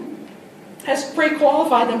someone has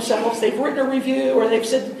pre-qualified themselves, they've written a review, or they've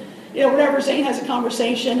said, whatever, Zane has a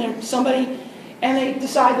conversation, or somebody, and they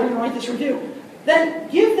decide they're going to write this review, then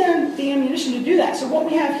give them the ammunition to do that. So what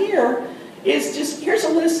we have here is just, here's a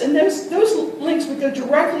list, and those links would go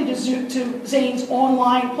directly to Zane's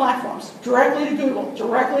online platforms, directly to Google,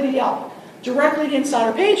 directly to Yelp, directly to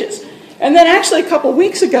Insider Pages. And then actually a couple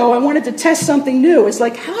weeks ago, I wanted to test something new. It's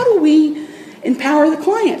like, how do we empower the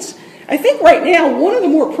clients? I think right now, one of the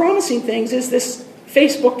more promising things is this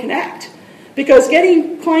Facebook Connect, because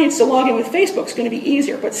getting clients to log in with Facebook is going to be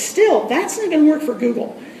easier, but still, that's not going to work for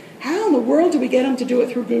Google. How in the world do we get them to do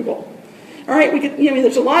it through Google? All right,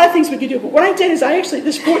 there's a lot of things we could do, but what I did is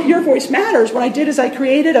Your Voice Matters, what I did is I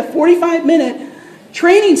created a 45-minute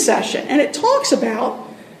training session, and it talks about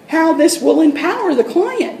how this will empower the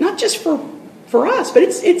client, not just for us, but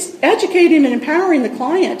it's educating and empowering the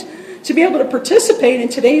client to be able to participate in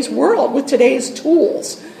today's world with today's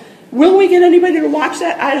tools. Will we get anybody to watch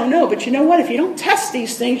that? I don't know, but you know what? If you don't test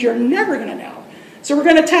these things, you're never going to know. So we're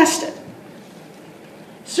going to test it.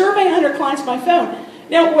 Survey 100 clients by phone.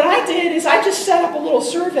 Now, what I did is I just set up a little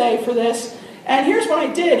survey for this, and here's what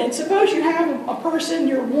I did. And suppose you have a person,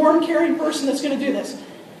 you're a warm, caring person that's going to do this.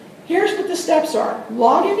 Here's what the steps are.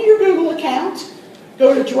 Log into your Google account,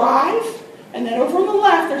 go to Drive, and then over on the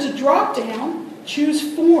left, there's a drop-down,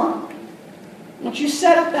 choose Form. Once you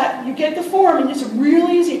set up that, you get the form, and it's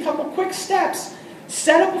really easy, a couple quick steps.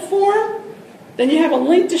 Set up a form, then you have a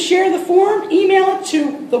link to share the form, email it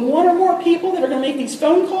to the one or more people that are going to make these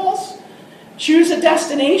phone calls. Choose a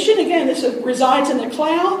destination. Again, this resides in the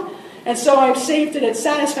cloud, and so I've saved it at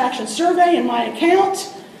Satisfaction Survey in my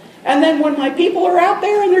account. And then when my people are out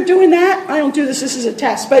there and they're doing that, I don't do this is a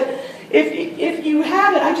test, but if you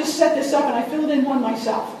have it, I just set this up and I filled in one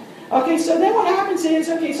myself. Okay, so then what happens is,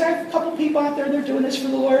 okay, so I have a couple people out there, they're doing this for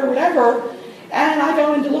the lawyer or whatever, and I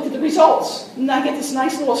go in to look at the results, and I get this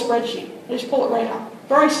nice little spreadsheet. I just pull it right out.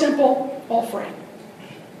 Very simple, all free.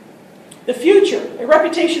 The future, a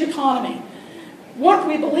reputation economy. What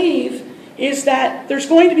we believe is that there's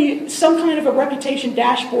going to be some kind of a reputation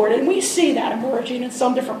dashboard, and we see that emerging in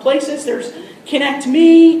some different places. There's Connect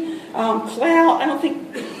Me, Cloud. I don't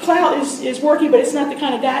think Cloud is working, but it's not the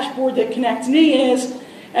kind of dashboard that Connect Me is.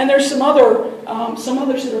 And there's some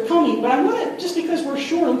others that are coming. But I want to, just because we're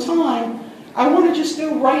short on time, I want to just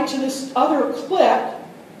go right to this other clip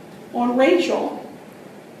on Rachel,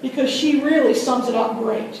 because she really sums it up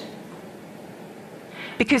great.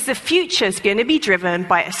 Because the future is going to be driven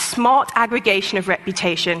by a smart aggregation of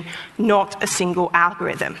reputation, not a single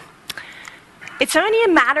algorithm. It's only a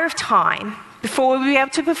matter of time before we'll be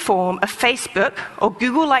able to perform a Facebook or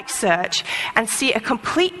Google-like search and see a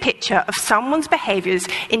complete picture of someone's behaviors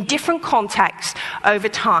in different contexts over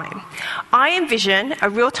time. I envision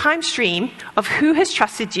a real-time stream of who has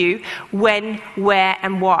trusted you, when, where,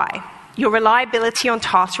 and why. Your reliability on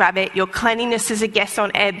TaskRabbit, your cleanliness as a guest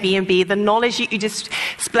on Airbnb, the knowledge that you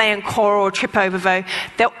display on Quora or TripAdvisor,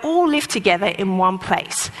 they'll all live together in one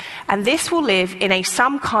place. And this will live in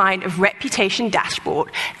some kind of reputation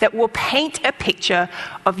dashboard that will paint a picture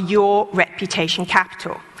of your reputation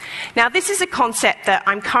capital. Now, this is a concept that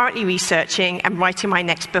I'm currently researching and writing my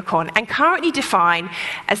next book on, and currently define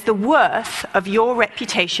as the worth of your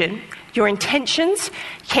reputation, your intentions,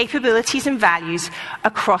 capabilities, and values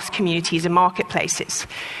across communities and marketplaces.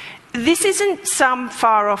 This isn't some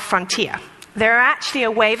far-off frontier. There are actually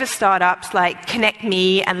a wave of startups like Connect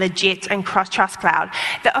Me and Legit and TrustCloud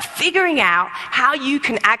that are figuring out how you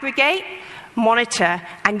can aggregate, monitor,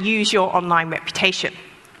 and use your online reputation.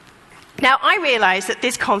 Now, I realize that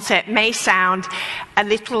this concept may sound a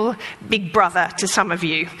little big brother to some of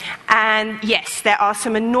you. And yes, there are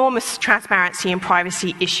some enormous transparency and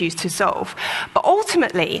privacy issues to solve. But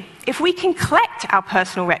ultimately, if we can collect our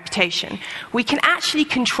personal reputation, we can actually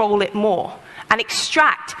control it more and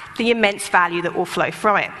extract the immense value that will flow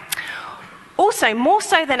from it. Also, more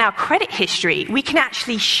so than our credit history, we can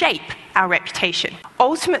actually shape our reputation.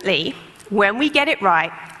 Ultimately, when we get it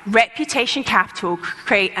right, reputation capital could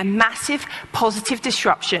create a massive positive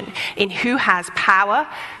disruption in who has power,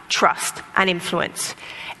 trust, and influence.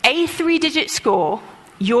 A 3-digit score,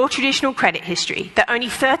 your traditional credit history, that only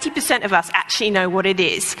 30% of us actually know what it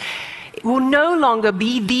is, it will no longer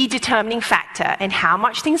be the determining factor in how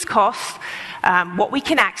much things cost, what we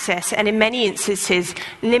can access, and in many instances,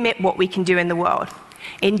 limit what we can do in the world.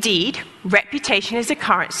 Indeed, reputation is a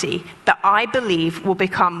currency that I believe will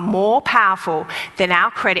become more powerful than our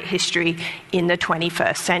credit history in the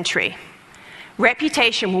 21st century.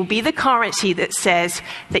 Reputation will be the currency that says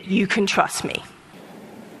that you can trust me.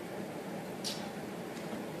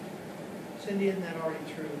 Cindy, isn't that already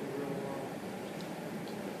true in the real world?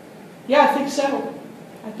 Yeah, I think so.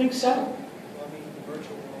 I think so. Well, I mean, the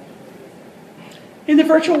virtual world is no different. In the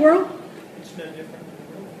virtual world? It's no different.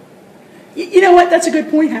 You know what? That's a good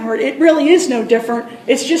point, Howard. It really is no different.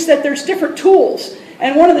 It's just that there's different tools.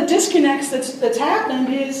 And one of the disconnects that's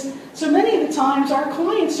happened is so many of the times our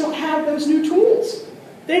clients don't have those new tools.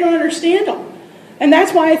 They don't understand them. And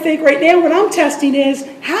that's why I think right now what I'm testing is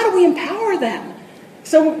how do we empower them?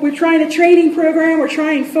 So we're trying a training program, we're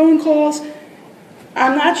trying phone calls.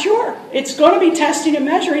 I'm not sure. It's going to be testing and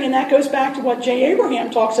measuring, and that goes back to what Jay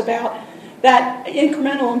Abraham talks about, that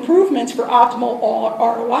incremental improvements for optimal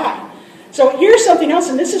ROI. So here's something else,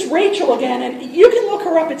 and this is Rachel again, and you can look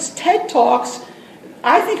her up. It's TED Talks.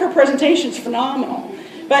 I think her presentation's phenomenal.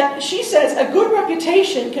 But she says a good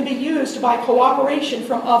reputation can be used by cooperation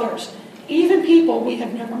from others, even people we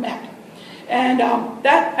have never met. And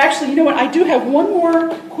that actually, you know what? I do have one more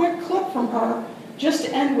quick clip from her just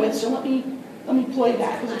to end with. So let me play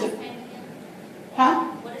that. What is her last name again? Huh?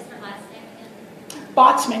 What is her last name again?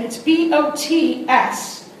 Botsman. It's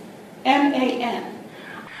Botsman.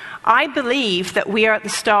 I believe that we are at the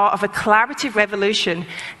start of a collaborative revolution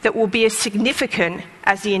that will be as significant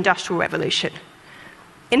as the Industrial Revolution.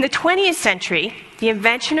 In the 20th century, the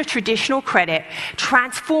invention of traditional credit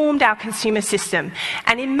transformed our consumer system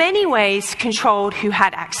and in many ways controlled who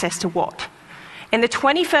had access to what. In the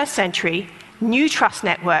 21st century, new trust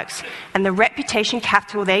networks and the reputation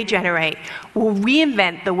capital they generate will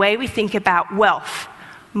reinvent the way we think about wealth,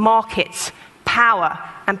 markets, power,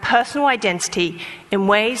 and personal identity in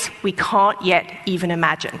ways we can't yet even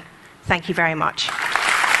imagine. Thank you very much.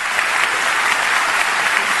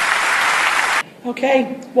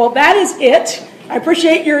 Okay, well, that is it. I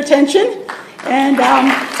appreciate your attention, and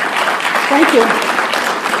thank you.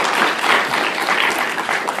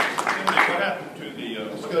 What happened to the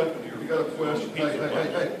You got a question?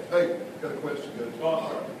 Hey, got a question, good.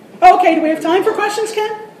 Okay, do we have time for questions,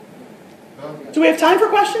 Ken? Huh? Do we have time for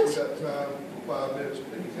We questions? got time for 5 minutes,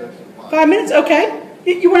 please. 5 minutes? Okay.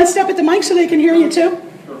 You want to step at the mic so they can hear you too?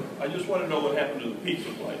 Sure. I just want to know what happened to the pizza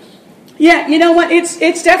place. Yeah, you know what? It's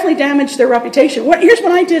definitely damaged their reputation. Here's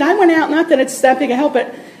what I did. I went out, not that it's that big a help,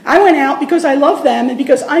 but I went out because I love them and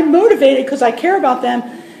because I'm motivated because I care about them.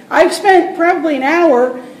 I've spent probably an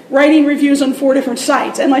hour writing reviews on 4 different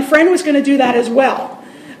sites, and my friend was going to do that as well.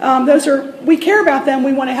 We care about them,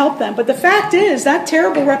 we want to help them. But the fact is, that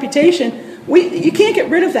terrible reputation, you can't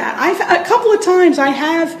get rid of that. A couple of times I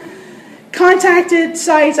have contacted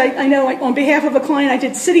sites. I know on behalf of a client I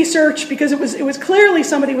did City Search because it was clearly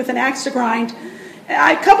somebody with an axe to grind.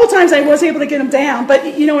 A couple of times I was able to get them down,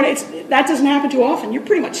 but you know what? That doesn't happen too often. You're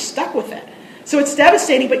pretty much stuck with it. So it's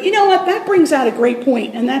devastating. But you know what? That brings out a great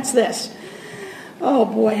point, and that's this. Oh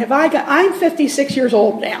boy, I'm 56 years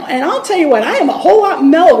old now, and I'll tell you what, I am a whole lot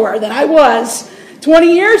mellower than I was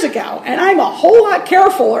 20 years ago, and I'm a whole lot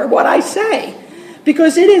carefuler what I say.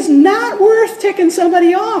 Because it is not worth ticking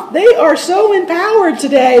somebody off. They are so empowered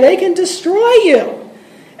today, they can destroy you.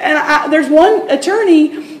 And there's one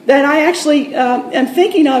attorney that I actually am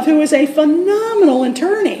thinking of who is a phenomenal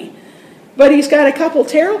attorney. But he's got a couple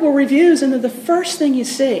terrible reviews, and then the first thing you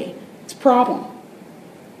see, it's a problem.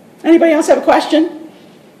 Anybody else have a question?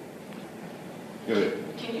 Good.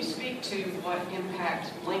 Can you speak to what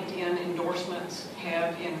impact LinkedIn endorsements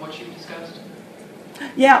have in what you've discussed?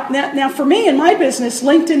 Yeah, now for me in my business,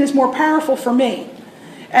 LinkedIn is more powerful for me.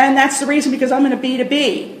 And that's the reason because I'm in a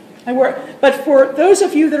B2B. But for those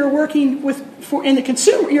of you that are working in the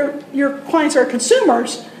consumer, your clients are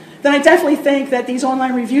consumers, then I definitely think that these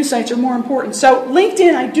online review sites are more important. So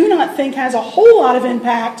LinkedIn, I do not think has a whole lot of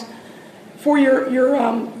impact for your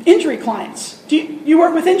injury clients. Do you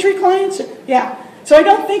work with injury clients? Yeah. So I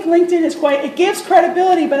don't think LinkedIn is it gives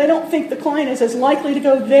credibility, but I don't think the client is as likely to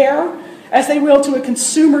go there as they will to a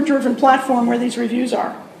consumer-driven platform where these reviews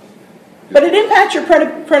are. But it impacts your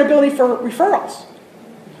credibility for referrals.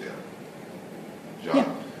 Yeah.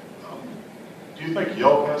 John? Do you think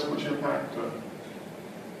Yelp has much impact?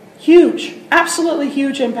 Huge. Absolutely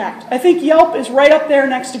huge impact. I think Yelp is right up there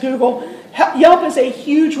next to Google. Yelp is a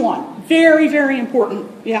huge one. Very, very important.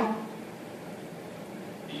 Yeah.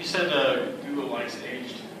 You said Google likes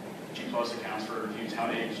aged G+ accounts for reviews. How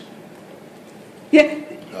aged? Yeah.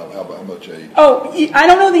 How much age? Oh, I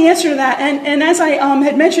don't know the answer to that. And as I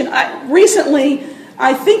had mentioned, recently,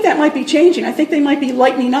 I think that might be changing. I think they might be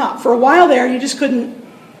lightening up. For a while there, you just couldn't,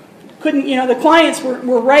 the clients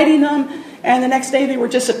were writing them, and the next day they were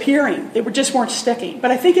disappearing. They just weren't sticking.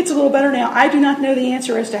 But I think it's a little better now. I do not know the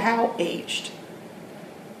answer as to how aged.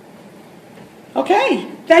 Okay,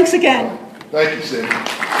 thanks again. Thank you, Cindy. Good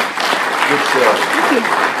stuff.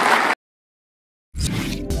 Thank you.